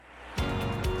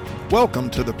Welcome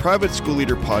to the Private School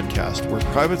Leader Podcast, where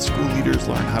private school leaders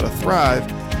learn how to thrive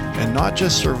and not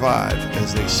just survive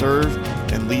as they serve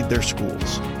and lead their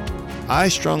schools. I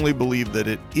strongly believe that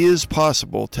it is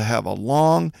possible to have a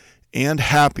long and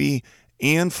happy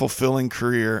and fulfilling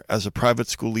career as a private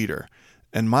school leader,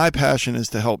 and my passion is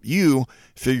to help you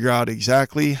figure out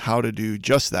exactly how to do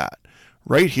just that,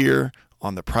 right here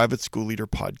on the Private School Leader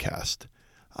Podcast.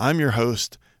 I'm your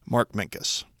host, Mark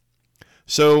Minkus.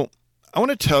 So, I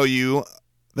want to tell you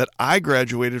that I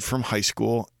graduated from high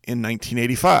school in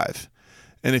 1985.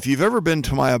 And if you've ever been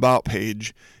to my About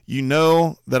page, you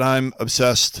know that I'm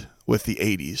obsessed with the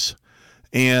 80s.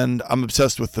 And I'm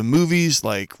obsessed with the movies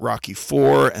like Rocky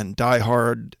IV and Die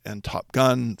Hard and Top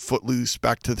Gun, Footloose,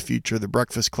 Back to the Future, The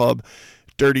Breakfast Club,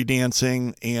 Dirty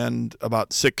Dancing, and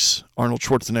about 6 Arnold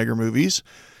Schwarzenegger movies.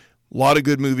 A lot of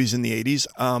good movies in the 80s.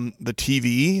 The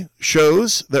TV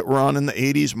shows that were on in the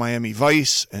 80s, Miami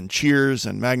Vice and Cheers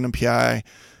and Magnum P.I.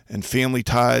 and Family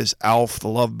Ties, Alf, The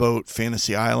Love Boat,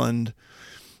 Fantasy Island.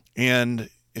 And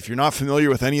if you're not familiar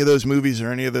with any of those movies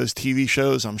or any of those TV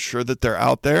shows, I'm sure that they're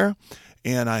out there.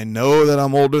 And I know that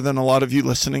I'm older than a lot of you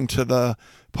listening to the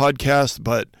podcast,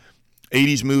 but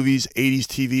 80s movies, 80s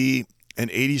TV, and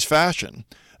 80s fashion.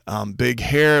 Big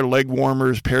hair, leg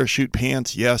warmers, parachute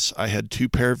pants. Yes, I had 2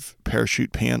 pair of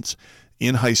parachute pants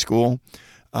in high school.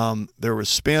 There was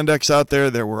spandex out there.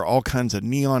 There were all kinds of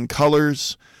neon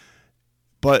colors.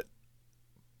 But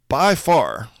by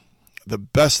far, the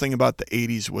best thing about the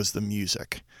 80s was the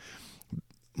music.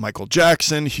 Michael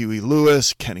Jackson, Huey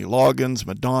Lewis, Kenny Loggins,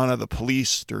 Madonna, The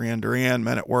Police, Duran Duran,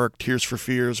 Men at Work, Tears for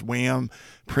Fears, Wham,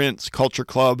 Prince, Culture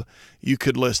Club. You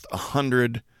could list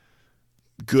 100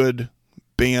 good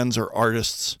bands or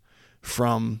artists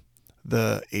from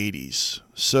the 80s.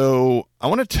 So I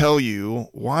want to tell you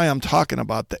why I'm talking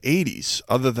about the 80s,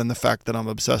 other than the fact that I'm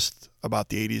obsessed about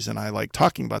the 80s and I like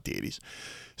talking about the 80s.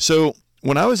 So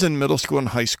when I was in middle school and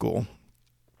high school,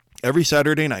 every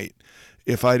Saturday night,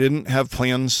 if I didn't have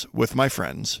plans with my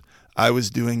friends, I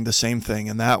was doing the same thing,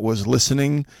 and that was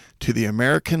listening to the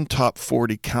American Top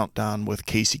 40 Countdown with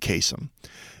Casey Kasem.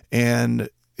 And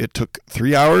it took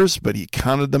 3 hours, but he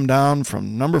counted them down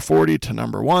from number 40 to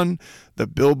number 1, the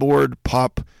Billboard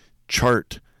Pop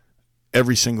chart,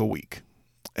 every single week.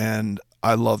 And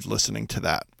I loved listening to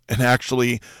that. And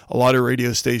actually, a lot of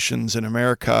radio stations in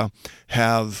America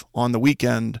have, on the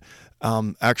weekend,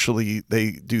 actually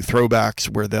they do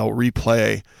throwbacks where they'll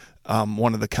replay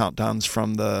one of the countdowns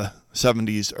from the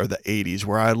 70s or the 80s.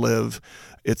 Where I live,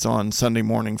 it's on Sunday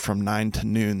morning from 9 to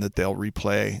noon that they'll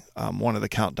replay one of the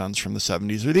countdowns from the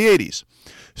 70s or the 80s.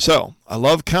 So I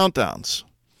love countdowns.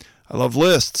 I love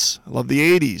lists. I love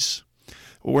the 80s.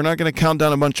 Well, we're not going to count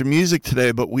down a bunch of music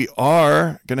today, but we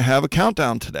are going to have a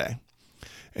countdown today.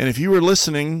 And if you were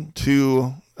listening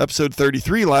to episode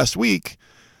 33 last week,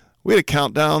 we had a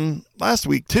countdown last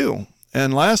week too.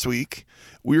 And last week,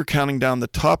 we were counting down the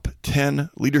top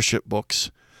 10 leadership books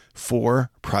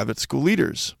for private school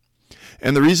leaders.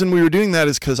 And the reason we were doing that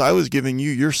is because I was giving you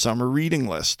your summer reading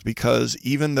list, because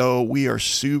even though we are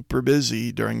super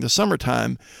busy during the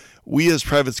summertime, we as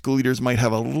private school leaders might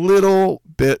have a little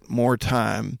bit more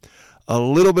time, a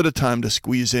little bit of time to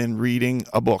squeeze in reading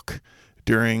a book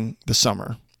during the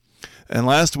summer. And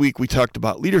last week we talked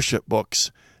about leadership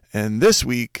books, and this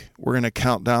week we're going to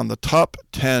count down the top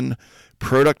 10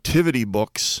 productivity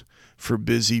books for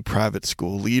busy private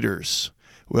school leaders.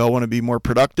 We all want to be more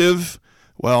productive.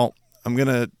 Well, I'm going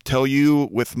to tell you,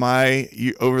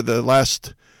 over the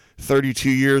last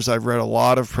 32 years, I've read a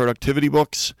lot of productivity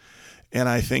books, and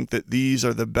I think that these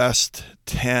are the best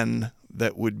 10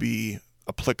 that would be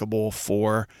applicable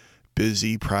for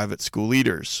busy private school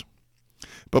leaders.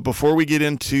 But before we get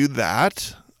into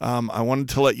that, I wanted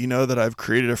to let you know that I've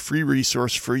created a free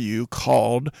resource for you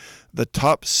called The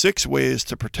Top 6 Ways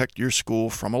to Protect Your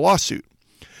School from a Lawsuit.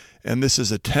 And this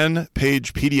is a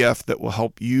 10-page PDF that will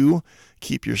help you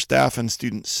keep your staff and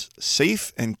students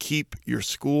safe and keep your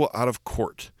school out of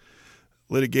court.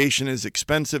 Litigation is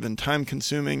expensive and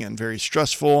time-consuming and very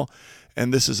stressful,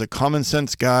 and this is a common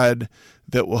sense guide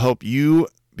that will help you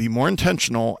be more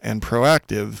intentional and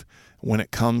proactive when it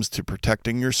comes to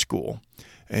protecting your school.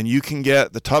 And you can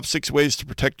get the top 6 ways to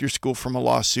protect your school from a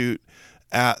lawsuit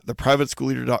at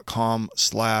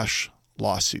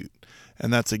theprivateschoolleader.com/lawsuit.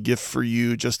 And that's a gift for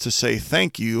you, just to say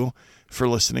thank you for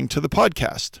listening to the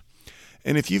podcast.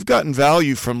 And if you've gotten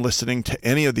value from listening to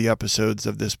any of the episodes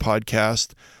of this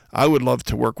podcast, I would love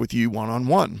to work with you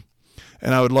one-on-one.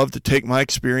 And I would love to take my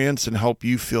experience and help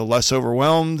you feel less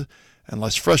overwhelmed and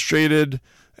less frustrated,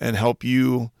 and help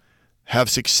you have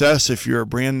success if you're a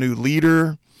brand new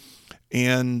leader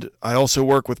And I also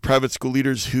work with private school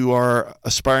leaders who are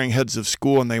aspiring heads of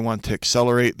school and they want to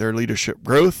accelerate their leadership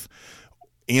growth.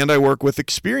 And I work with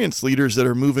experienced leaders that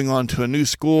are moving on to a new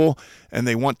school and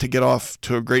they want to get off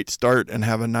to a great start and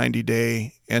have a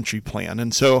 90-day entry plan.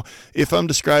 And so if I'm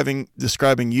describing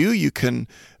you, you can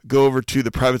go over to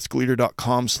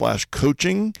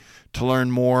theprivateschoolleader.com/coaching to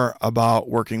learn more about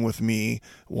working with me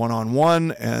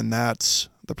one-on-one. And that's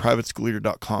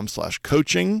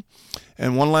theprivateschoolleader.com/coaching.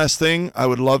 And one last thing, I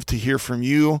would love to hear from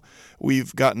you.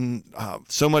 We've gotten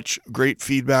so much great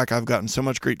feedback. I've gotten so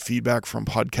much great feedback from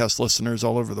podcast listeners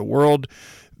all over the world.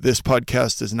 This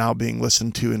podcast is now being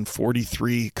listened to in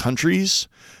 43 countries,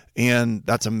 and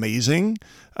that's amazing.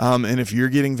 And if you're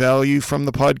getting value from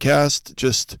the podcast,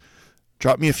 just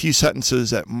drop me a few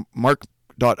sentences at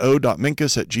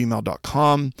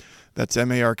mark.o.minkus@gmail.com. That's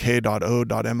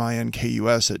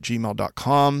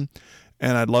mark.o.minkus@gmail.com.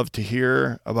 And I'd love to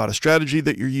hear about a strategy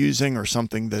that you're using or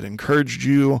something that encouraged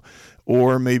you,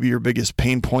 or maybe your biggest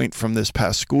pain point from this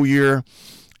past school year.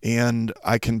 And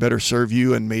I can better serve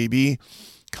you and maybe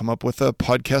come up with a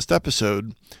podcast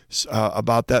episode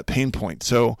about that pain point.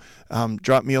 So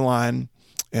drop me a line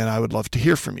and I would love to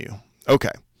hear from you.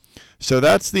 Okay. So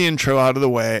that's the intro out of the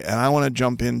way. And I want to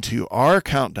jump into our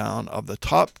countdown of the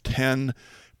top 10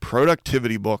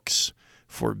 productivity books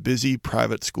for busy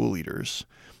private school leaders.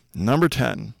 Number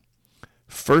 10,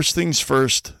 First Things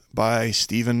First by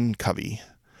Stephen Covey.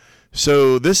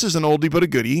 So this is an oldie but a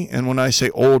goodie, and when I say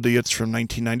oldie, it's from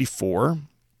 1994.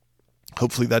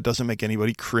 Hopefully that doesn't make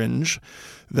anybody cringe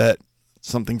that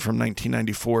something from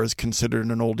 1994 is considered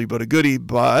an oldie but a goodie,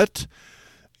 but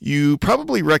you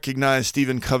probably recognize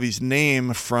Stephen Covey's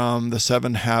name from The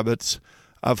 7 Habits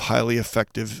of Highly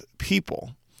Effective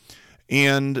People.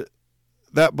 And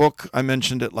that book, I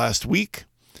mentioned it last week.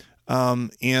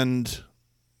 And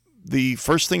the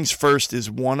First Things First is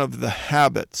one of the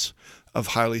habits of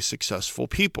highly successful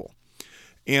people.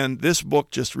 And this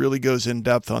book just really goes in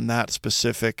depth on that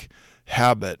specific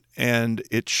habit. And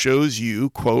it shows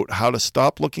you, quote, how to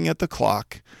stop looking at the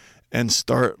clock and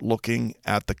start looking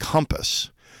at the compass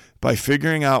by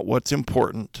figuring out what's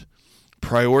important,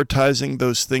 prioritizing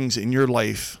those things in your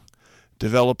life,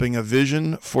 developing a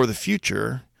vision for the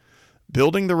future,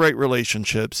 building the right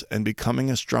relationships, and becoming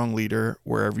a strong leader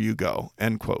wherever you go,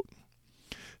 end quote.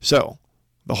 So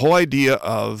the whole idea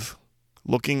of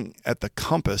looking at the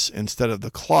compass instead of the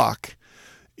clock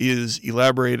is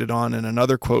elaborated on in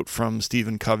another quote from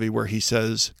Stephen Covey where he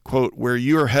says, quote, where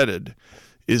you are headed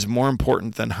is more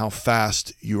important than how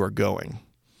fast you are going.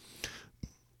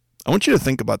 I want you to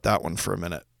think about that one for a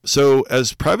minute. So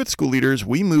as private school leaders,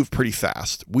 we move pretty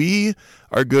fast. We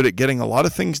are good at getting a lot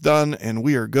of things done, and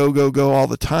we are go, go, go all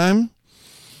the time.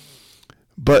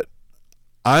 But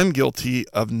I'm guilty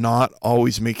of not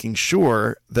always making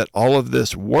sure that all of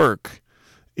this work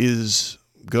is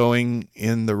going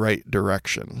in the right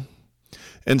direction.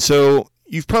 And so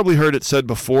you've probably heard it said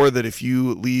before that if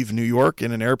you leave New York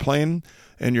in an airplane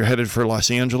and you're headed for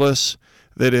Los Angeles,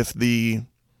 that if the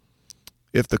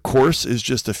course is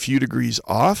just a few degrees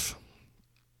off,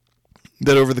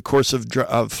 that over the course of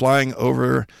flying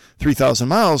over 3,000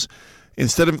 miles,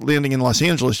 instead of landing in Los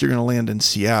Angeles, you're going to land in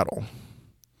Seattle.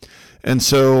 And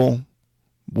so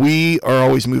we are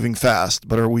always moving fast,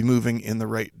 but are we moving in the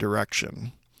right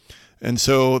direction? And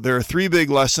so there are 3 big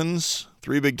lessons,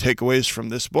 3 big takeaways from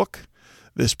this book,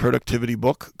 this productivity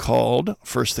book called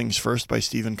First Things First by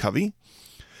Stephen Covey.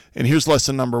 And here's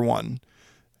lesson number 1.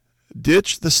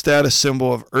 Ditch the status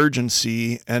symbol of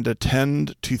urgency and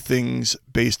attend to things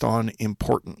based on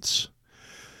importance.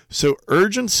 So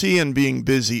urgency and being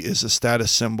busy is a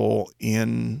status symbol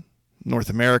in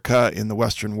North America, in the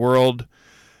Western world,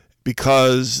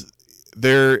 because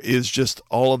there is just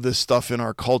all of this stuff in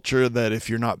our culture that if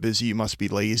you're not busy, you must be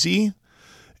lazy.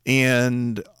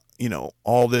 And you know,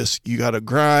 all this, you got to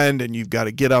grind and you've got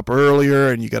to get up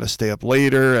earlier and you got to stay up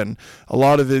later. And a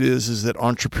lot of it is that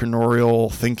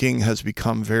entrepreneurial thinking has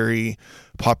become very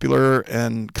popular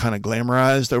and kind of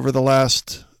glamorized over the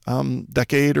last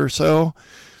decade or so.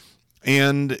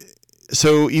 And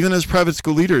so even as private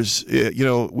school leaders, you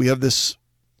know, we have this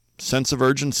sense of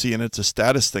urgency and it's a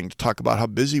status thing to talk about how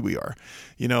busy we are.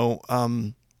 You know,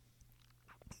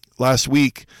 last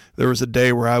week there was a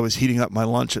day where I was heating up my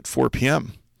lunch at 4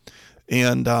 p.m.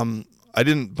 And I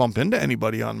didn't bump into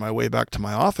anybody on my way back to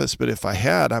my office, but if I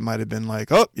had, I might have been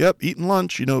like, oh, yep, eating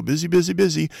lunch, you know, busy, busy,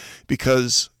 busy,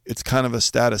 because it's kind of a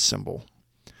status symbol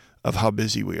of how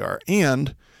busy we are.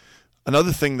 And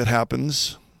another thing that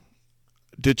happens,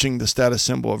 ditching the status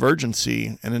symbol of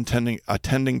urgency and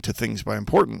attending to things by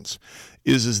importance,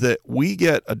 is that we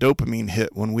get a dopamine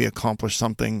hit when we accomplish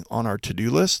something on our to-do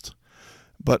list.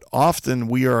 but often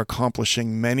we are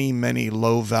accomplishing many, many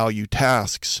low-value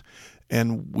tasks,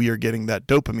 and we are getting that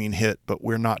dopamine hit, but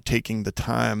we're not taking the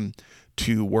time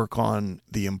to work on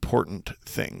the important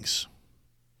things.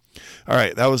 All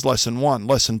right, that was lesson 1.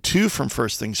 Lesson 2 from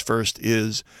First Things First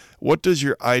is, what does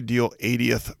your ideal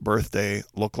 80th birthday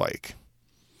look like?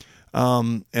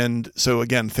 And so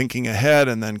again, thinking ahead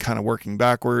and then kind of working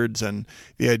backwards. And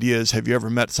the idea is, have you ever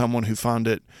met someone who found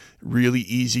it really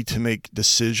easy to make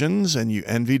decisions and you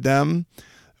envied them?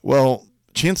 Well,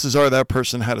 chances are that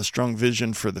person had a strong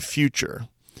vision for the future.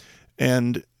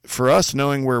 And for us,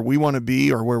 knowing where we want to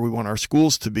be or where we want our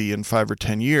schools to be in 5 or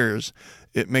 10 years,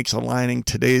 it makes aligning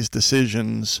today's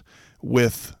decisions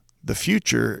with the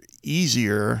future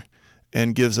easier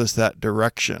and gives us that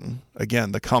direction.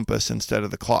 Again, the compass instead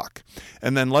of the clock.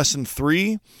 And then lesson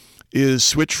 3 is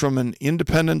switch from an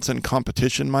independence and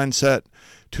competition mindset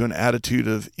to an attitude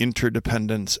of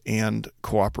interdependence and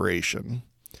cooperation.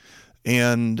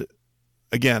 And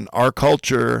again, our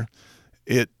culture,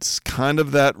 it's kind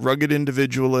of that rugged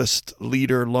individualist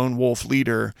leader, lone wolf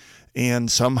leader. And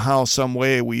somehow, some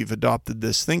way, we've adopted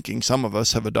this thinking. Some of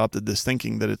us have adopted this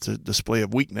thinking that it's a display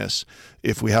of weakness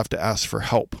if we have to ask for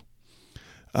help.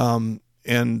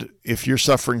 And if you're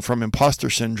suffering from imposter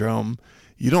syndrome,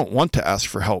 you don't want to ask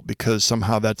for help because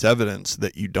somehow that's evidence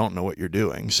that you don't know what you're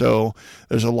doing. So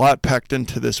there's a lot packed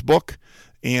into this book.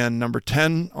 And number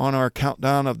 10 on our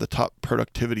countdown of the top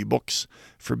productivity books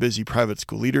for busy private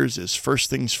school leaders is First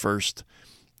Things First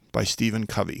by Stephen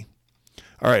Covey.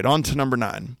 All right, on to number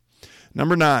 9.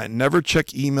 Number 9, Never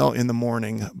Check Email in the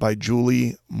Morning by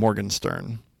Julie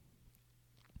Morgenstern.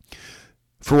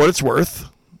 For what it's worth,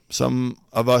 some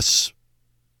of us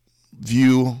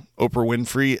view Oprah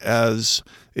Winfrey as,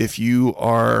 if you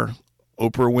are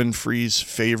Oprah Winfrey's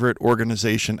favorite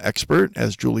organization expert,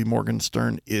 as Julie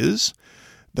Morgenstern is,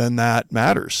 then that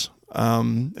matters.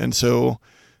 And so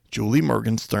Julie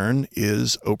Morgenstern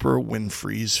is Oprah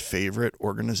Winfrey's favorite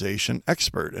organization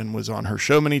expert and was on her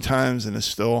show many times and is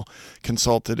still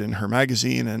consulted in her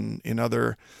magazine and in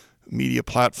other media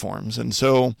platforms. And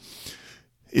so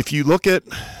if you look at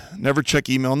Never Check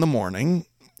Email in the Morning,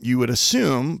 you would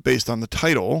assume, based on the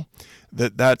title,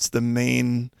 that that's the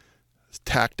main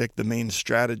tactic, the main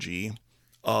strategy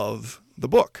of the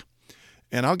book.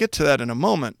 And I'll get to that in a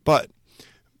moment, but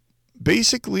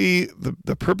basically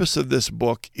the purpose of this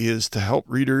book is to help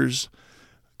readers,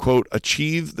 quote,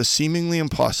 achieve the seemingly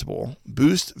impossible,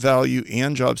 boost value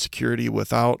and job security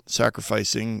without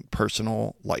sacrificing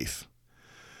personal life.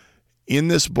 In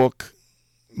this book,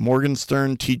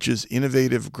 Morgenstern teaches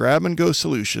innovative grab-and-go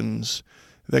solutions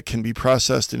that can be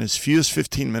processed in as few as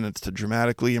 15 minutes to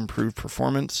dramatically improve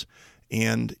performance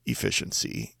and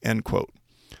efficiency, end quote.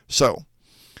 So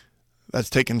that's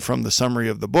taken from the summary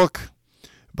of the book,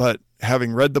 but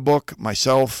having read the book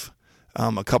myself,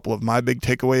 a couple of my big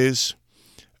takeaways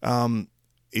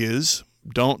is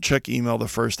don't check email the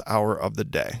first hour of the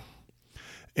day.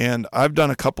 And I've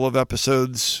done a couple of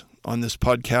episodes on this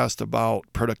podcast about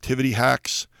productivity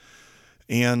hacks,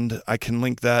 and I can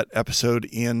link that episode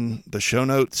in the show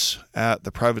notes at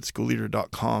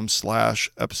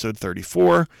theprivateschoolleader.com/episode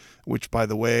 34, which, by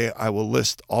the way, I will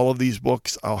list all of these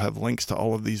books. I'll have links to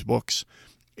all of these books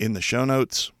in the show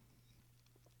notes.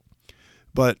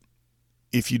 But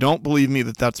if you don't believe me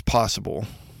that that's possible,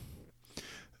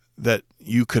 that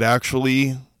you could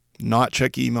actually not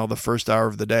check email the first hour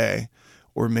of the day,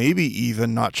 or maybe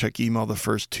even not check email the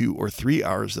first 2 or 3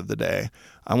 hours of the day,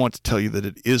 I want to tell you that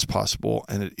it is possible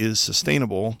and it is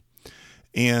sustainable.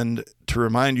 And to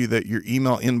remind you that your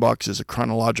email inbox is a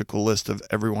chronological list of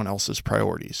everyone else's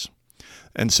priorities.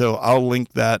 And so I'll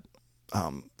link that.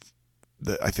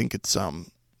 I think it's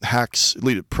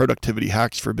Productivity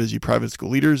Hacks for Busy Private School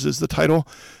Leaders is the title.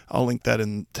 I'll link that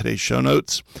in today's show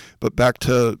notes. But back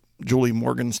to Julie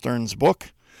Morgenstern's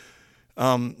book.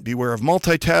 Beware of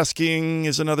multitasking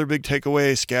is another big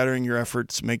takeaway. Scattering your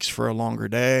efforts makes for a longer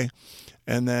day.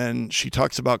 And then she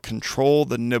talks about control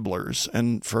the nibblers.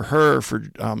 And for her, for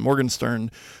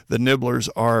Morgenstern, the nibblers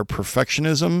are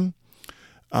perfectionism,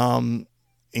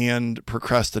 and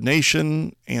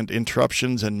procrastination and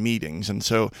interruptions and meetings. And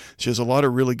so she has a lot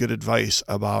of really good advice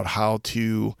about how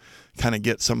to kind of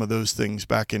get some of those things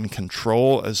back in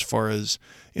control, as far as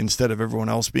instead of everyone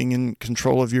else being in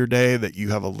control of your day, that you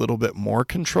have a little bit more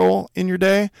control in your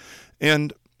day.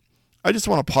 And I just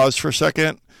want to pause for a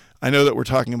second. I know that we're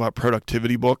talking about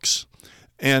productivity books,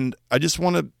 and I just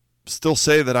want to still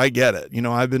say that I get it. You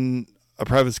know, I've been a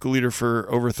private school leader for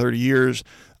over 30 years.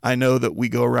 I know that we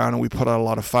go around and we put out a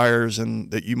lot of fires,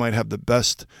 and that you might have the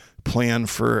best plan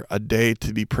for a day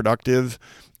to be productive,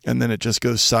 and then it just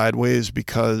goes sideways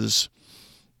because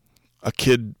a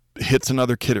kid hits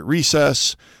another kid at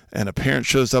recess, and a parent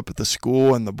shows up at the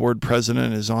school, and the board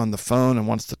president is on the phone and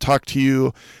wants to talk to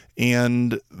you,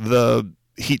 and the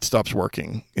heat stops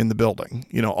working in the building,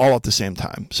 all at the same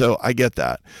time. So I get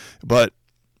that. But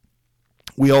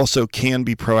we also can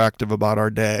be proactive about our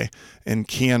day and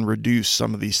can reduce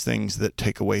some of these things that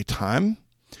take away time.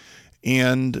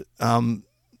 And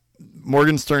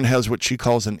Morgenstern has what she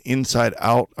calls an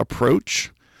inside-out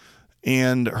approach,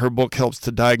 and her book helps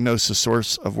to diagnose the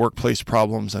source of workplace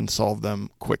problems and solve them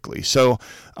quickly. So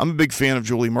I'm a big fan of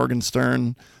Julie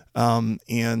Morgenstern,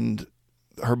 and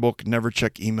her book, Never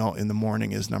Check Email in the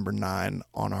Morning, is number 9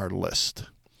 on our list.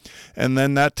 And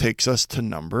then that takes us to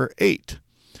number 8.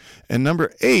 And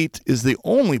number 8 is the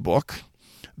only book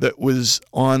that was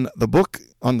on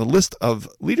the list of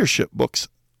leadership books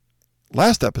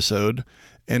last episode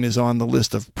and is on the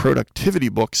list of productivity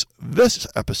books this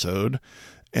episode.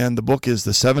 And the book is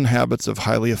The 7 Habits of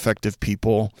Highly Effective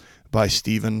People by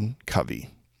Stephen Covey.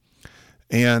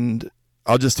 And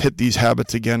I'll just hit these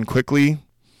habits again quickly.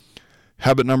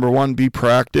 Habit number 1, be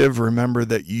proactive. Remember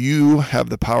that you have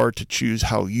the power to choose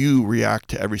how you react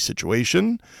to every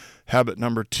situation. Habit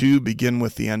number 2, begin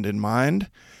with the end in mind.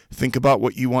 Think about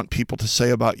what you want people to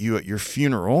say about you at your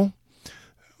funeral,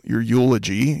 your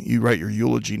eulogy. You write your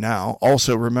eulogy now.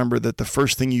 Also, remember that the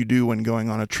first thing you do when going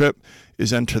on a trip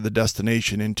is enter the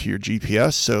destination into your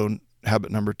GPS. So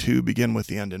habit number 2, begin with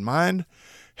the end in mind.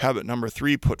 Habit number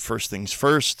 3, put first things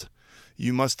first.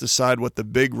 You must decide what the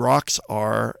big rocks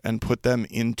are and put them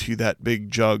into that big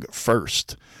jug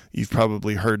first. You've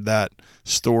probably heard that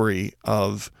story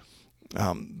of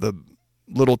the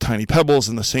little tiny pebbles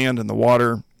in the sand and the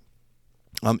water.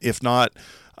 If not,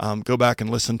 go back and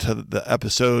listen to the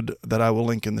episode that I will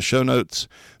link in the show notes,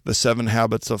 The 7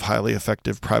 Habits of Highly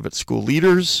Effective Private School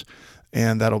Leaders,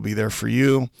 and that'll be there for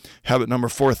you. Habit number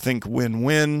 4, think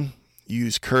win-win.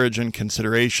 Use courage and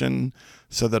consideration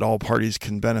so that all parties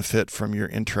can benefit from your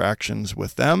interactions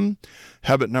with them.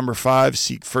 Habit number 5,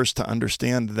 seek first to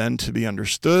understand, then to be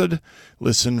understood.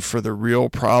 Listen for the real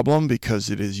problem because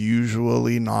it is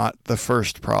usually not the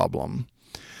first problem.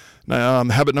 Now,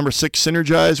 habit number 6,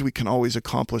 synergize. We can always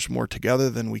accomplish more together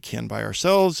than we can by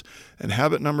ourselves. And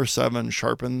habit number 7,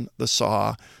 sharpen the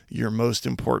saw. Your most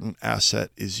important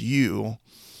asset is you.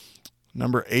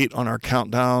 Number 8 on our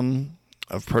countdown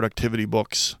of productivity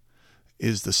books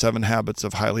is The 7 Habits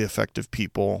of Highly Effective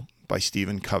People by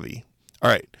Stephen Covey. All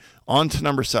right, on to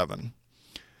number 7.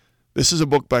 This is a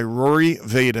book by Rory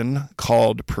Vaden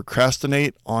called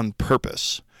Procrastinate on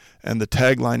Purpose. And the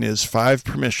tagline is 5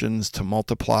 Permissions to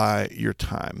Multiply Your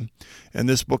Time. And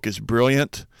this book is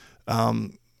brilliant.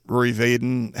 Rory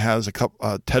Vaden has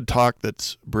a TED Talk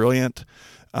that's brilliant.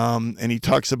 And he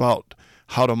talks about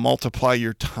how to multiply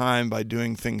your time by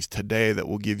doing things today that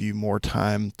will give you more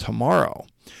time tomorrow.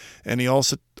 And he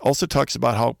also talks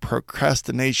about how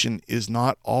procrastination is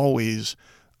not always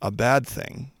a bad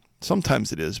thing.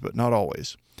 Sometimes it is, but not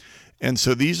always. And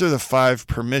so these are the 5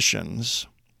 permissions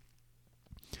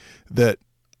that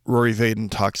Rory Vaden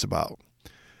talks about.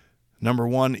 Number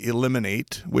 1,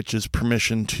 eliminate, which is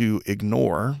permission to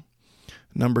ignore.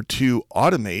 Number 2,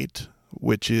 automate,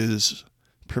 which is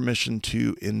permission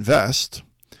to invest.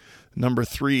 Number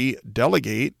 3,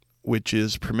 delegate, which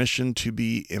is permission to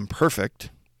be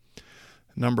imperfect.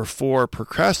 Number 4,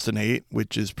 procrastinate,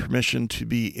 which is permission to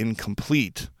be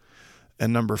incomplete.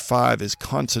 And number 5 is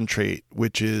concentrate,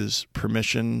 which is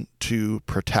permission to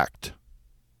protect.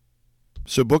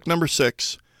 So book number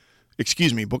 5,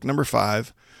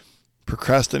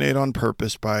 Procrastinate on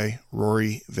Purpose by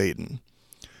Rory Vaden.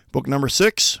 Book number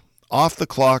 6, Off the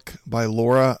Clock by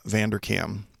Laura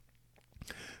Vanderkam.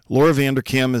 Laura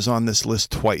Vanderkam is on this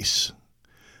list twice,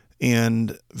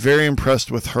 and very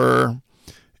impressed with her.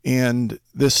 And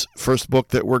this first book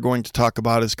that we're going to talk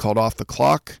about is called Off the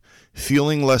Clock,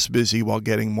 Feeling Less Busy While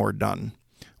Getting More Done,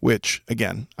 which,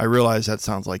 again, I realize that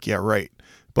sounds like, yeah, right.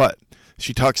 But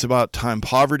she talks about time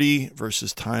poverty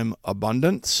versus time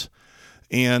abundance.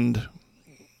 And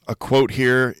a quote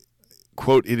here,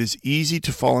 quote, "It is easy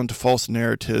to fall into false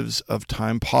narratives of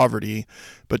time poverty,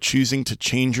 but choosing to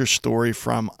change your story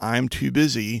from I'm too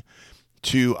busy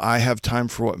to I have time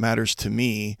for what matters to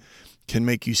me can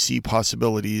make you see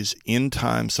possibilities in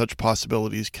time. Such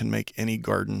possibilities can make any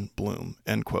garden bloom,"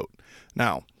 end quote.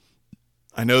 Now,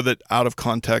 I know that out of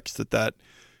context that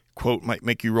quote might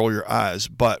make you roll your eyes,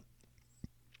 but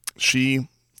she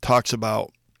talks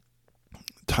about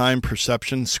time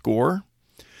perception score.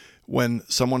 When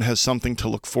someone has something to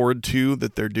look forward to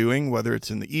that they're doing, whether it's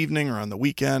in the evening or on the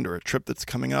weekend or a trip that's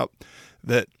coming up,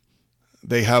 that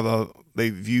they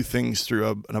view things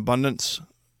through an abundance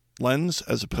lens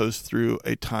as opposed through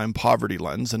a time poverty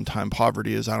lens. And time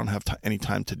poverty is I don't have any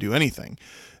time to do anything.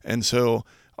 And so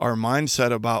our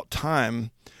mindset about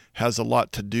time has a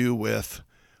lot to do with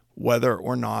whether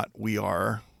or not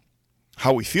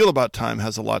how we feel about time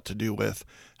has a lot to do with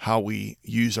how we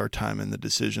use our time and the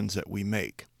decisions that we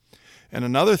make. And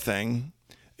another thing,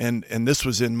 and this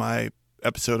was in my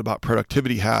episode about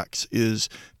productivity hacks, is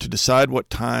to decide what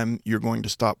time you're going to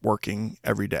stop working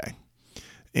every day.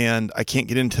 And I can't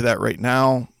get into that right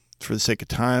now for the sake of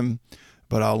time,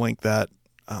 but I'll link that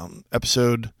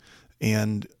episode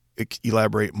and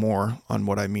elaborate more on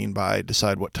what I mean by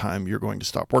decide what time you're going to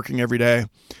stop working every day.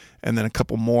 And then a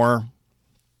couple more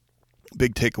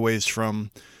big takeaways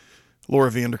from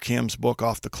Laura Vanderkam's book,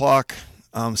 Off the Clock.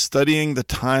 Studying the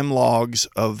time logs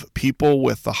of people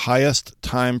with the highest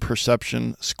time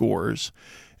perception scores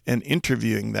and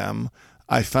interviewing them,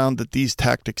 I found that these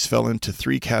tactics fell into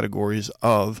 3 categories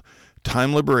of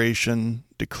time liberation,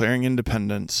 declaring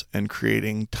independence, and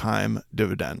creating time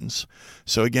dividends.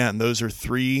 So again, those are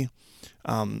 3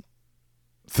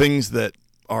 things that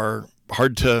are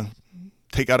hard to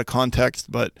take out of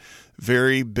context, but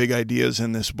very big ideas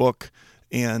in this book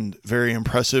and very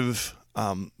impressive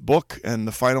book. And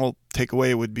the final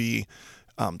takeaway would be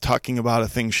talking about a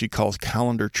thing she calls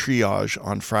calendar triage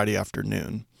on Friday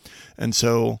afternoon. And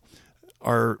so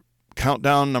our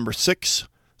countdown number 6,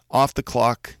 Off the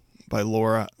Clock by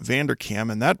Laura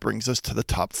Vanderkam, and that brings us to the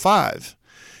top 5.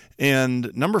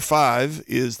 And number 5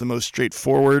 is the most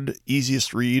straightforward,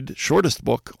 easiest read, shortest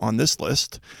book on this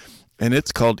list. And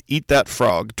it's called Eat That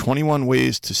Frog, 21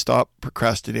 Ways to Stop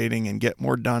Procrastinating and Get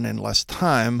More Done in Less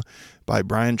Time by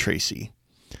Brian Tracy.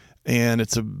 And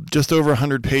it's just over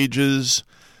 100 pages,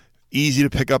 easy to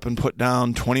pick up and put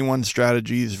down, 21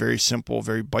 strategies, very simple,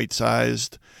 very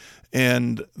bite-sized.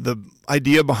 And the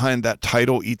idea behind that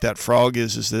title, Eat That Frog,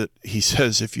 is that he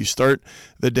says if you start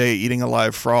the day eating a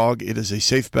live frog, it is a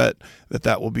safe bet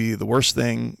that will be the worst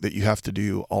thing that you have to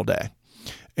do all day.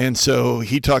 And so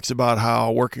he talks about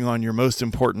how working on your most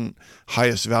important,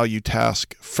 highest value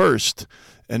task first,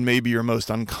 and maybe your most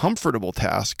uncomfortable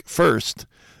task first,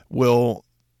 will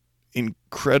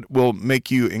make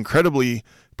you incredibly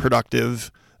productive,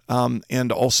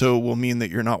 and also will mean that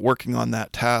you're not working on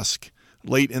that task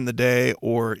late in the day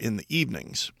or in the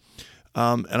evenings.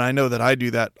 And I know that I do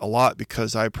that a lot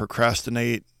because I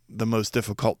procrastinate the most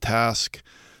difficult task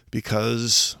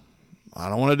because I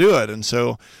don't want to do it. And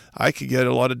so I could get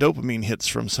a lot of dopamine hits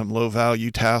from some low value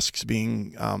tasks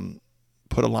being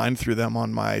put a line through them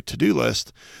on my to-do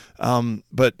list.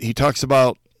 But he talks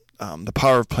about the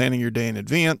power of planning your day in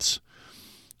advance,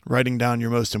 writing down your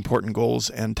most important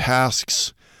goals and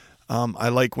tasks. I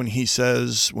like when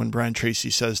Brian Tracy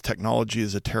says technology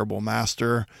is a terrible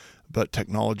master, but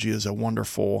technology is a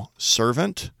wonderful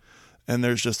servant. And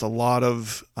there's just a lot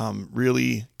of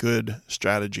really good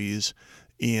strategies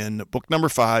in book number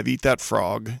 5, Eat That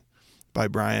Frog by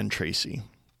Brian Tracy.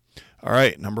 All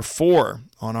right, number 4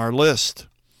 on our list.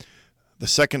 The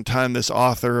second time this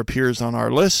author appears on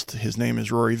our list, his name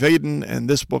is Rory Vaden, and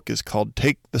this book is called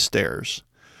Take the Stairs.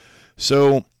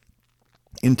 So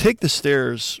in Take the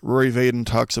Stairs, Rory Vaden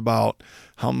talks about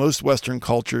how most Western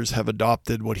cultures have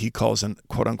adopted what he calls an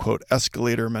quote-unquote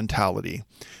escalator mentality,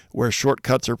 where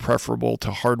shortcuts are preferable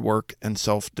to hard work and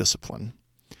self-discipline.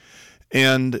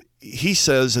 And he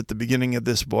says at the beginning of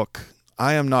this book,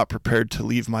 I am not prepared to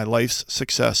leave my life's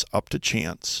success up to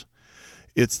chance.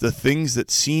 It's the things that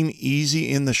seem easy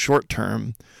in the short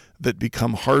term that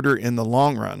become harder in the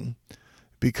long run,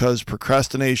 because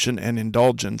procrastination and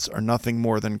indulgence are nothing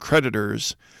more than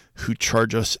creditors who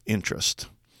charge us interest.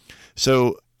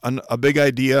 So a big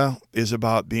idea is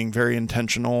about being very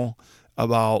intentional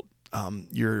about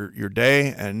your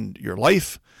day and your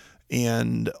life,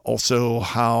 and also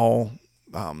how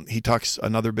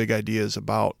another big idea is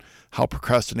about how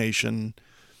procrastination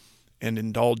and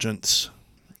indulgence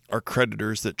are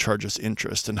creditors that charge us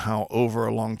interest, and how over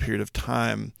a long period of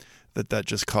time that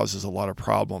just causes a lot of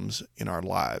problems in our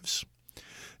lives.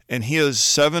 And he has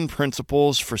 7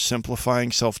 principles for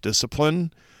simplifying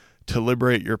self-discipline to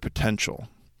liberate your potential.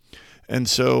 And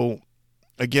so,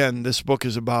 again, this book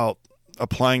is about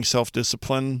applying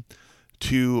self-discipline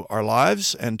to our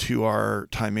lives and to our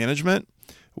time management,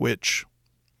 which,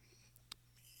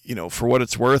 for what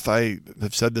it's worth, I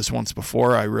have said this once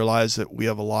before, I realize that we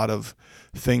have a lot of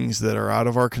things that are out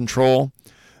of our control,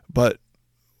 but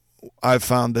I've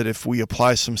found that if we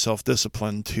apply some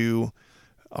self-discipline to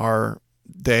our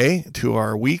day, to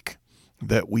our week,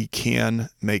 that we can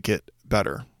make it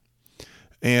better.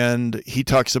 And he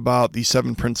talks about these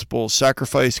 7 principles: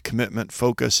 sacrifice, commitment,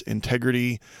 focus,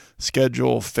 integrity,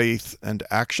 schedule, faith, and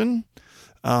action.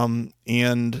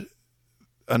 And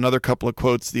another couple of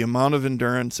quotes: the amount of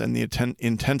endurance and the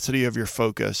intensity of your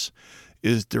focus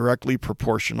is directly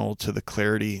proportional to the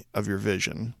clarity of your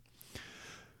vision.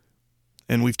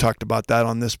 And we've talked about that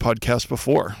on this podcast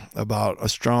before, about a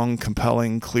strong,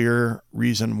 compelling, clear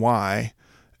reason why,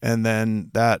 and then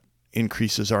that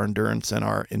increases our endurance and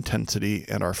our intensity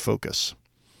and our focus.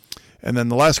 And then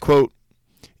the last quote: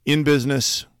 in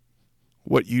business,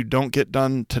 what you don't get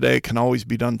done today can always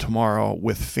be done tomorrow.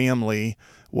 With family,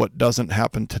 what doesn't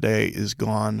happen today is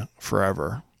gone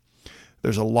forever.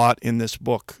 There's a lot in this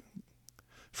book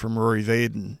from Rory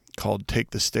Vaden called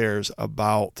Take the Stairs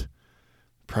about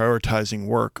prioritizing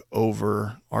work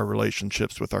over our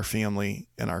relationships with our family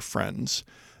and our friends.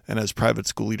 And as private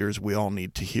school leaders, we all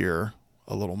need to hear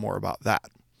a little more about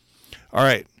that. All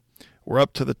right, we're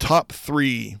up to the top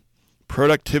 3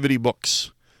 productivity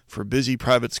books for busy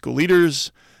private school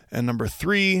leaders. And number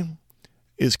 3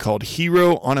 is called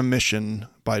Hero on a Mission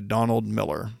by Donald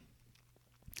Miller.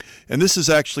 And this is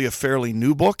actually a fairly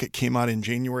new book. It came out in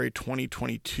January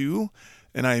 2022,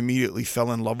 and I immediately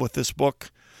fell in love with this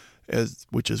book,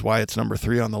 which is why it's number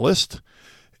 3 on the list.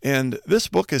 And this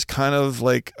book is kind of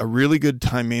like a really good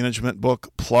time management book,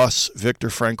 plus Viktor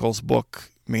Frankl's book,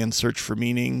 Man's Search for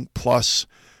Meaning, plus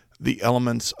the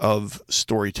elements of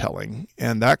storytelling.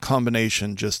 And that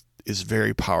combination just is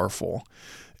very powerful.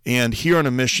 And Hero on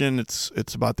a Mission,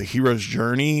 it's about the hero's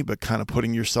journey, but kind of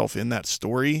putting yourself in that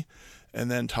story, and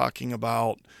then talking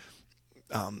about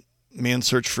Man's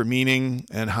Search for Meaning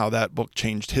and how that book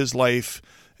changed his life,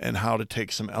 and how to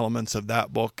take some elements of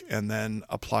that book and then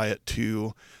apply it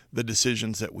to the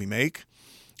decisions that we make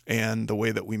and the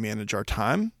way that we manage our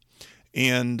time.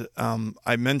 And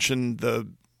I mentioned the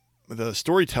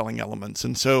storytelling elements.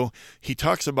 And so he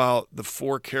talks about the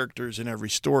 4 characters in every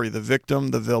story: the victim,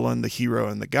 the villain, the hero,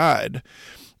 and the guide,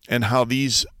 and how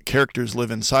these characters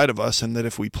live inside of us, and that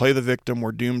if we play the victim,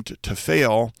 we're doomed to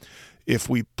fail. If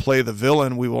we play the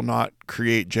villain, we will not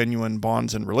create genuine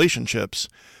bonds and relationships.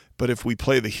 But if we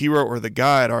play the hero or the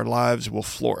guide, our lives will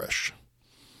flourish.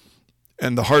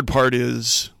 And the hard part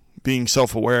is being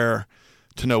self-aware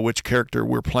to know which character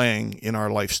we're playing in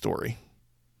our life story.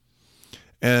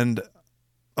 And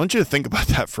I want you to think about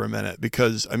that for a minute,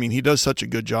 because, I mean, he does such a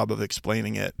good job of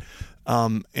explaining it,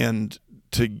 and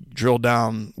to drill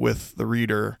down with the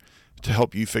reader to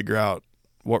help you figure out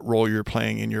what role you're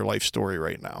playing in your life story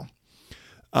right now.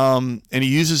 And he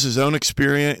uses his own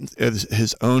experiences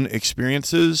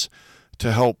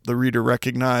to help the reader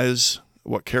recognize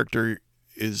what character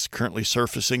is currently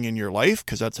surfacing in your life,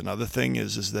 because that's another thing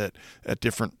is that at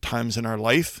different times in our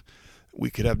life, we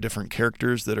could have different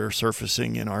characters that are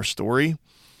surfacing in our story.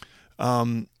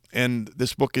 And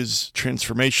this book is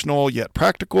transformational yet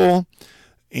practical,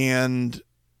 and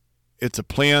it's a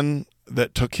plan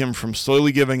that took him from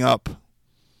slowly giving up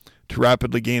to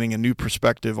rapidly gaining a new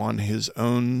perspective on his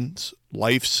own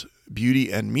life's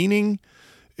beauty and meaning,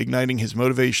 igniting his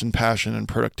motivation, passion, and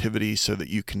productivity so that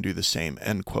you can do the same,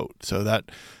 end quote. So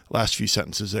that last few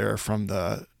sentences there are from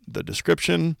the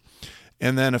description.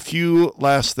 And then a few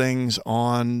last things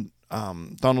on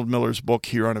Donald Miller's book,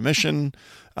 Hero on a Mission.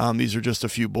 These are just a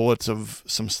few bullets of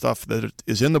some stuff that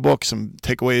is in the book, some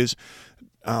takeaways.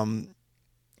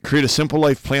 Create a simple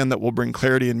life plan that will bring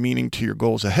clarity and meaning to your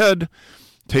goals ahead.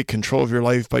 Take control of your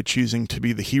life by choosing to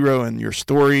be the hero in your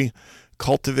story.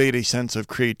 Cultivate a sense of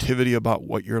creativity about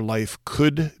what your life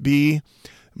could be.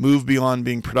 Move beyond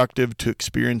being productive to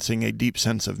experiencing a deep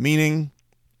sense of meaning.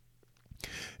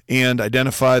 And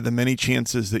identify the many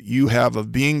chances that you have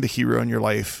of being the hero in your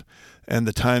life and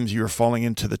the times you are falling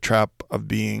into the trap of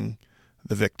being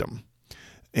the victim.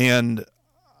 And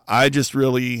I just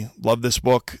really love this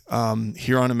book,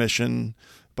 Hero on a Mission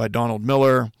by Donald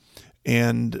Miller.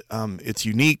 And it's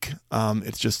unique.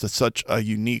 It's just such a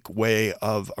unique way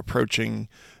of approaching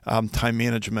time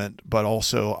management, but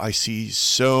also I see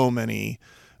so many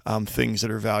things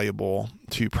that are valuable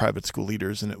to private school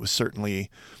leaders, and it was certainly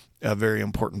a very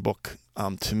important book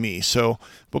to me. So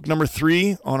book number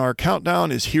 3 on our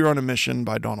countdown is Hero on a Mission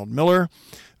by Donald Miller.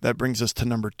 That brings us to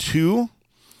number 2,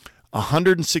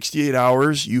 168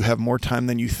 Hours, You Have More Time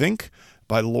Than You Think,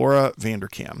 by Laura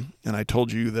Vanderkam. And I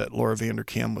told you that Laura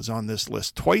Vanderkam was on this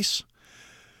list twice.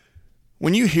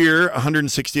 When you hear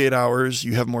 168 hours,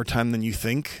 you have more time than you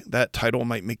think, that title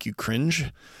might make you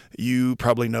cringe. You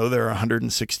probably know there are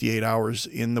 168 hours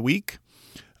in the week.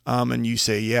 And you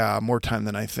say, yeah, more time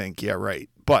than I think. Yeah, right.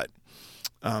 But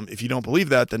if you don't believe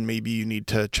that, then maybe you need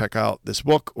to check out this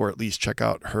book, or at least check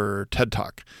out her TED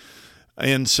Talk.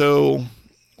 And so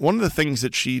one of the things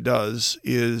that she does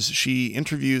is she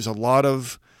interviews a lot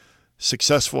of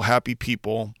successful, happy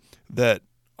people that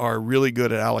are really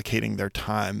good at allocating their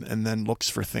time and then looks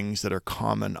for things that are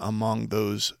common among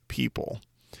those people.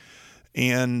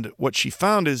 And what she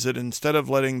found is that instead of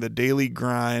letting the daily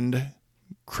grind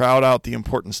crowd out the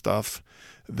important stuff,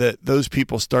 that those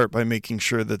people start by making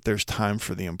sure that there's time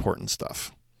for the important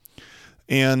stuff.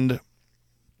 And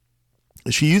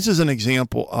she uses an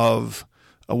example of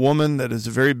a woman that is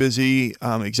a very busy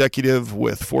executive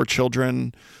with 4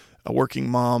 children, a working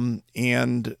mom,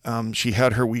 and she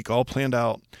had her week all planned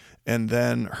out, and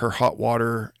then her hot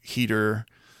water heater,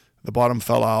 the bottom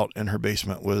fell out and her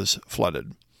basement was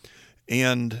flooded.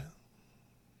 And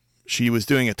she was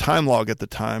doing a time log at the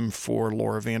time for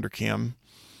Laura Vanderkam,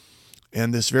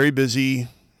 and this very busy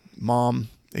mom,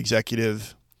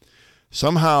 executive,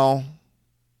 somehow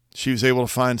she was able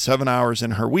to find 7 hours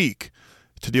in her week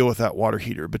to deal with that water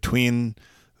heater, between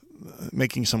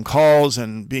making some calls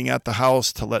and being at the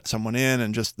house to let someone in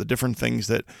and just the different things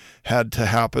that had to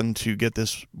happen to get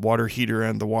this water heater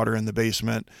and the water in the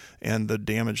basement and the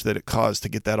damage that it caused to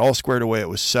get that all squared away. It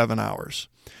was 7 hours.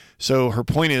 So her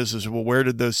point is, well, where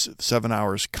did those 7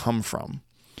 hours come from?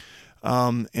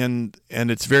 And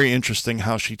it's very interesting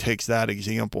how she takes that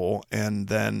example and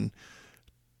then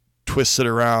twists it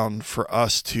around for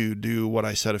us to do what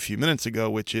I said a few minutes ago,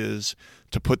 which is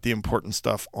to put the important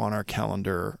stuff on our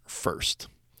calendar first.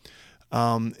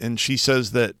 And she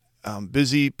says that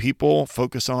busy people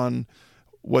focus on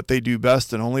what they do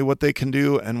best and only what they can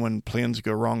do. And when plans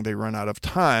go wrong, they run out of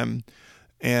time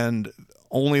and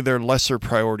only their lesser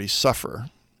priorities suffer.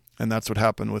 And that's what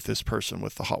happened with this person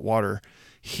with the hot water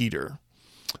heater.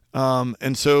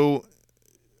 And so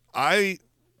I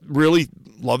really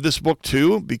love this book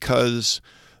too, because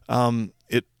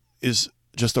it is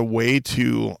just a way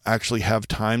to actually have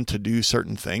time to do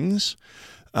certain things.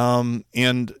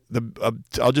 And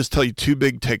I'll just tell you 2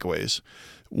 big takeaways.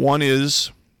 One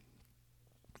is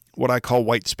what I call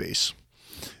white space.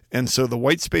 And so the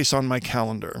white space on my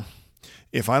calendar,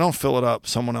 if I don't fill it up,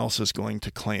 someone else is going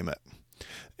to claim it.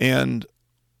 And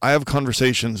I have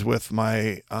conversations with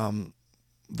my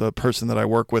the person that I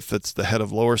work with that's the head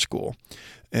of lower school,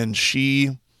 and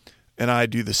she and I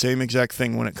do the same exact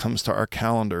thing when it comes to our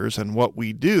calendars. And what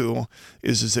we do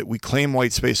is that we claim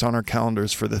white space on our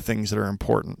calendars for the things that are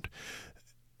important.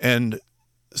 And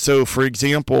so, for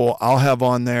example, I'll have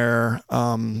on there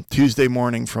Tuesday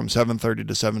morning from 7:30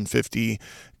 to 7:50,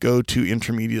 go to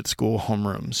intermediate school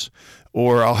homerooms.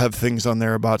 Or I'll have things on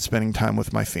there about spending time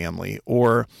with my family,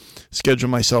 or schedule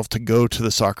myself to go to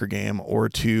the soccer game, or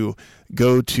to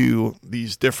go to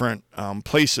these different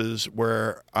places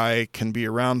where I can be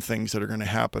around things that are going to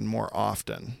happen more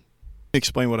often. Let me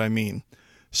explain what I mean.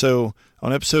 So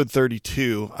on episode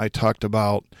 32, I talked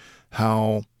about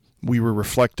how we were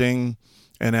reflecting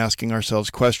and asking ourselves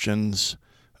questions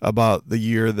about the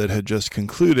year that had just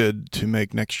concluded to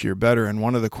make next year better. And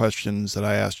one of the questions that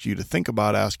I asked you to think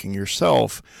about asking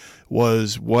yourself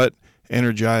was, what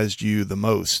energized you the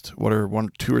most? What are 1,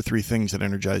 2, or 3 things that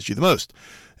energized you the most?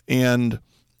 And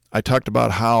I talked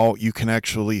about how you can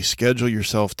actually schedule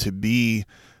yourself to be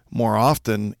more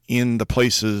often in the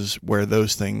places where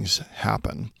those things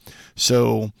happen.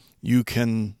 So you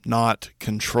can not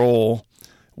control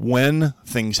when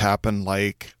things happen,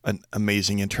 like an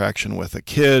amazing interaction with a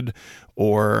kid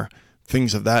or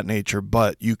things of that nature,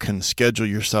 but you can schedule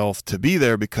yourself to be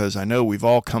there, because I know we've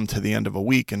all come to the end of a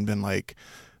week and been like,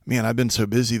 man, I've been so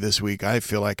busy this week, I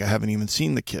feel like I haven't even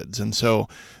seen the kids. And so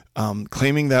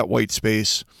claiming that white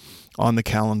space on the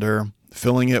calendar,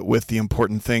 filling it with the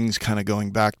important things, kind of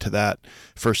going back to that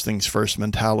first things first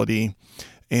mentality.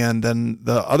 And then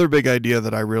the other big idea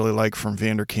that I really like from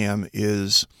Vanderkam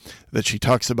is that she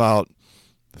talks about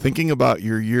thinking about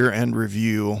your year-end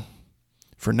review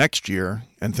for next year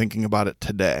and thinking about it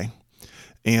today.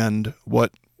 And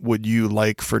what would you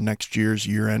like for next year's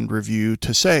year-end review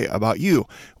to say about you?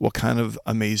 What kind of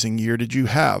amazing year did you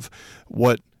have?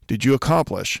 What did you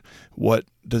accomplish? What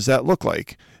does that look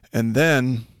like? And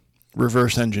then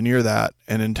reverse engineer that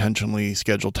and intentionally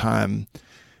schedule time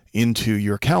into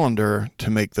your calendar to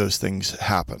make those things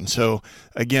happen. So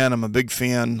again, I'm a big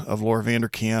fan of Laura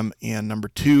Vanderkam, and number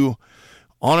 2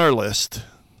 on our list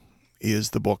is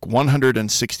the book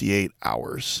 168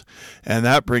 Hours. And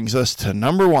that brings us to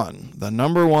number 1. The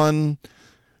number 1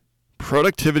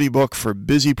 productivity book for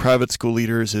busy private school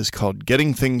leaders is called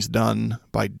Getting Things Done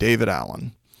by David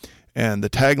Allen. And the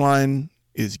tagline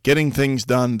is Getting Things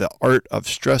Done, the Art of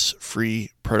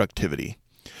Stress-Free Productivity.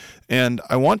 And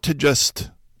I want to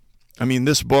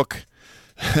this book,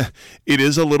 it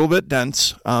is a little bit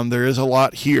dense. There is a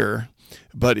lot here,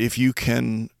 but if you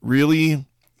can really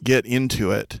get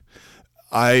into it,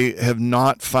 I have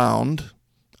not found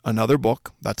another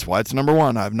book. That's why it's number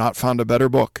one. I've not found a better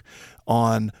book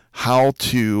on how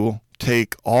to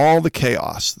take all the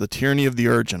chaos, the tyranny of the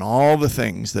urgent, all the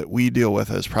things that we deal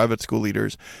with as private school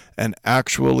leaders, and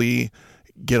actually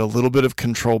get a little bit of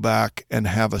control back and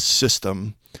have a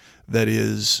system that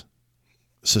is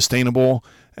sustainable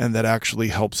and that actually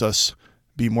helps us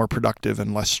be more productive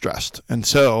and less stressed. And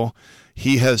so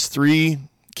he has 3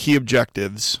 key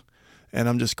objectives, and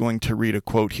I'm just going to read a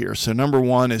quote here. So number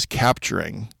 1 is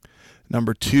capturing.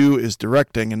 Number 2 is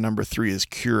directing, and number 3 is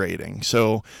curating.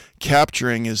 So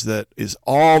capturing is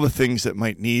all the things that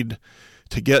might need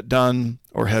to get done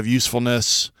or have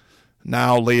usefulness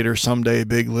now, later, someday,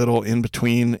 big, little, in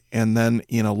between, and then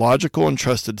in a logical and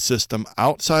trusted system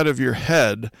outside of your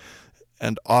head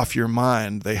and off your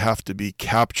mind, they have to be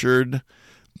captured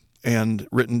and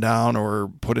written down or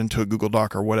put into a Google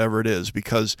Doc or whatever it is,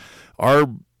 because our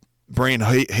brain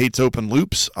hates open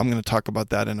loops. I'm going to talk about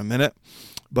that in a minute,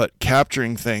 but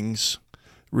capturing things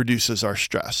reduces our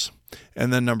stress.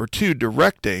 And then number 2,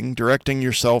 directing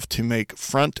yourself to make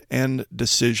front-end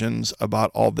decisions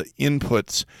about all the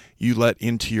inputs you let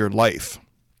into your life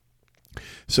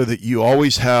so that you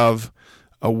always have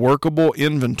a workable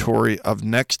inventory of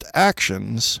next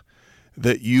actions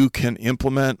that you can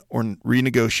implement or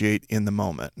renegotiate in the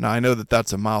moment. Now, I know that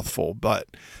that's a mouthful, but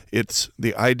it's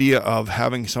the idea of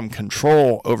having some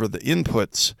control over the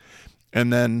inputs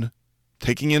and then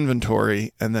taking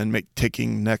inventory and then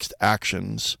taking next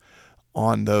actions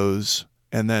on those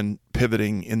and then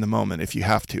pivoting in the moment if you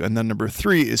have to. And then number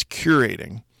 3 is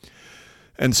curating.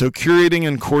 And so curating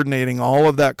and coordinating all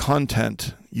of that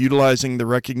content, utilizing the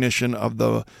recognition of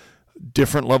the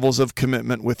different levels of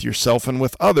commitment with yourself and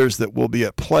with others that will be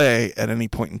at play at any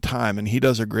point in time. And he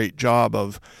does a great job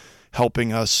of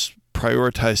helping us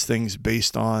prioritize things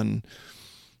based on,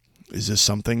 is this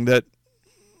something that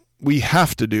we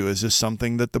have to do? Is this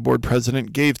something that the board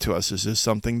president gave to us? Is this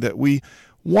something that we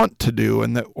want to do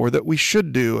and that we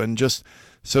should do? And just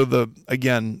so the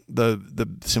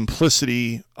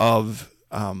simplicity of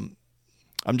I'm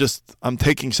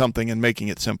taking something and making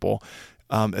it simple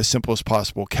as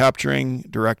possible, capturing,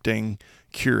 directing,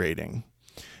 curating.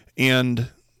 And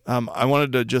I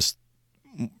wanted to just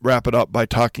wrap it up by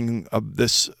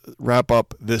wrap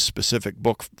up this specific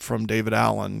book from David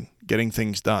Allen, Getting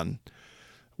Things Done,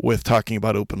 with talking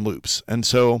about open loops. And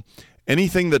so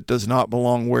anything that does not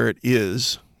belong where it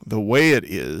is, the way it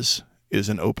is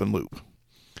an open loop.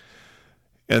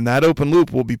 And that open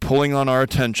loop will be pulling on our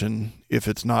attention if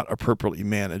it's not appropriately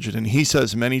managed. And he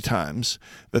says many times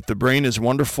that the brain is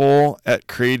wonderful at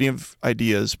creative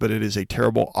ideas, but it is a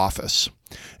terrible office.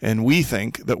 And we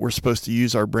think that we're supposed to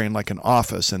use our brain like an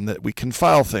office and that we can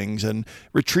file things and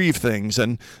retrieve things.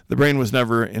 And the brain was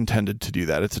never intended to do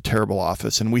that. It's a terrible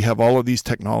office. And we have all of these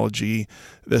technology,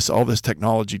 all this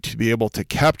technology to be able to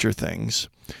capture things.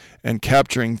 And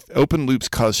capturing open loops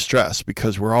cause stress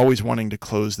because we're always wanting to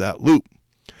close that loop.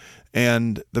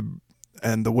 And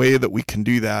the way that we can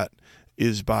do that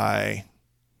is by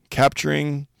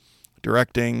capturing,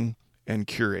 directing, and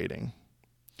curating.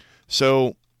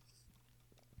 So,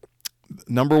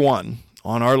 number 1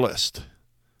 on our list,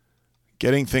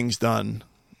 Getting Things Done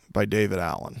by David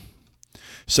Allen.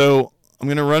 So I'm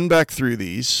going to run back through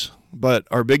these, but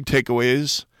our big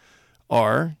takeaways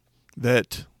are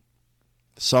that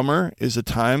summer is a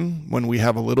time when we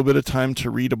have a little bit of time to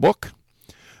read a book.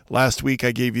 Last week,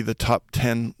 I gave you the top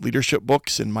 10 leadership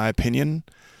books, in my opinion,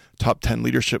 top 10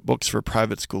 leadership books for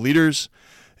private school leaders.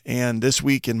 And this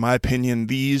week, in my opinion,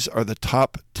 these are the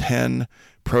top 10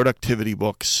 productivity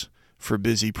books for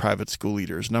busy private school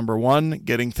leaders. Number 1,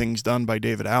 Getting Things Done by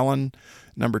David Allen.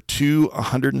 Number 2,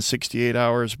 168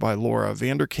 Hours by Laura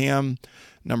Vanderkam.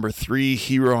 Number 3,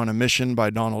 Hero on a Mission by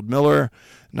Donald Miller.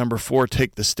 Number 4,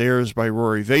 Take the Stairs by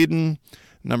Rory Vaden.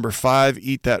 Number 5,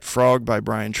 Eat That Frog by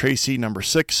Brian Tracy. Number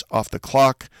 6, Off the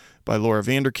Clock by Laura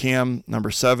Vanderkam.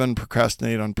 Number 7,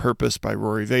 Procrastinate on Purpose by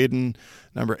Rory Vaden.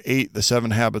 Number 8, The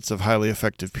 7 Habits of Highly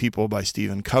Effective People by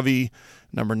Stephen Covey.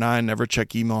 Number 9, Never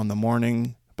Check Email in the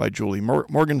Morning by Julie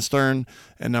Morgenstern.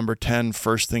 And number 10,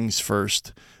 First Things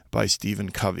First by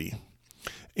Stephen Covey.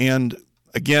 And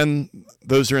again,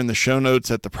 those are in the show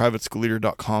notes at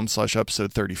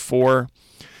theprivateschoolleader.com/episode 34.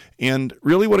 And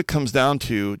really what it comes down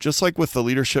to, just like with the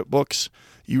leadership books,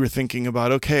 you were thinking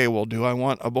about, okay, well, do I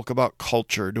want a book about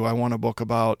culture? Do I want a book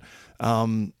about,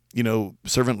 servant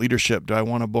leadership? Do I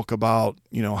want a book about,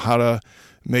 how to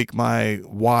make my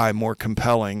why more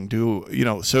compelling?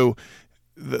 So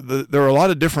there are a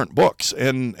lot of different books.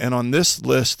 And on this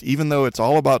list, even though it's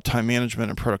all about time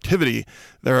management and productivity,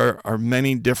 there are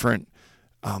many different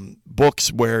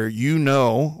books where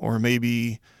or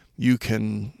maybe you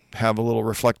can have a little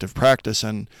reflective practice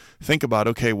and think about,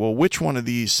 okay, well, which one of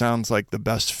these sounds like the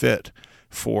best fit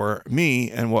for me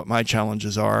and what my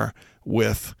challenges are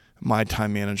with my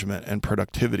time management and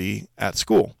productivity at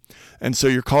school. And so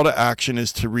your call to action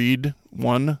is to read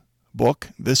one book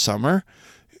this summer,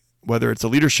 whether it's a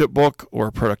leadership book or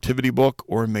a productivity book,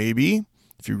 or maybe,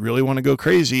 if you really want to go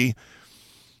crazy,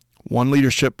 one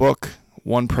leadership book,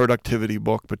 one productivity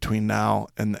book between now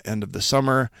and the end of the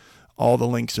summer. All the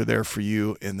links are there for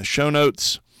you in the show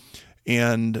notes.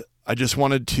 And I just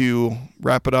wanted to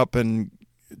wrap it up and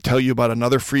tell you about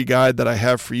another free guide that I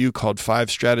have for you called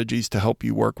 5 Strategies to Help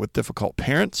You Work with Difficult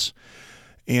Parents.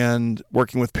 And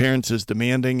working with parents is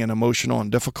demanding and emotional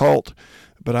and difficult,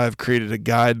 but I've created a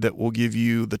guide that will give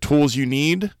you the tools you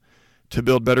need to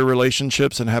build better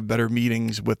relationships and have better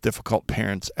meetings with difficult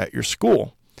parents at your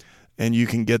school. And you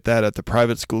can get that at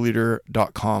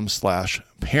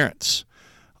theprivateschoolleader.com/parents.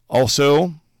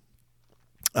 Also,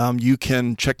 you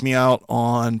can check me out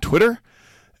on Twitter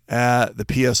at the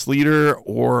PS Leader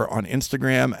or on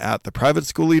Instagram at the Private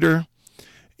School Leader.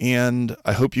 And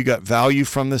I hope you got value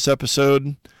from this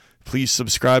episode. Please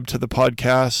subscribe to the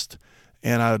podcast.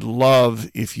 And I would love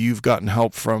if you've gotten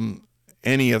help from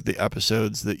any of the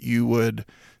episodes that you would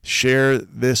share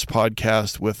this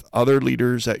podcast with other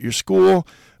leaders at your school,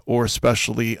 or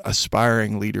especially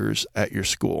aspiring leaders at your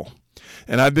school.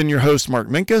 And I've been your host, Mark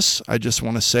Minkus. I just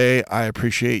want to say I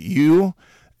appreciate you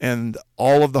and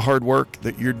all of the hard work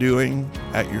that you're doing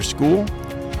at your school.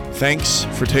 Thanks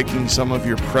for taking some of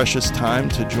your precious time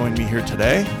to join me here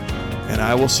today. And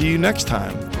I will see you next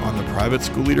time on the Private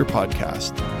School Leader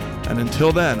Podcast. And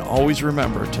until then, always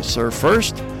remember to serve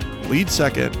first, lead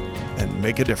second, and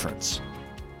make a difference.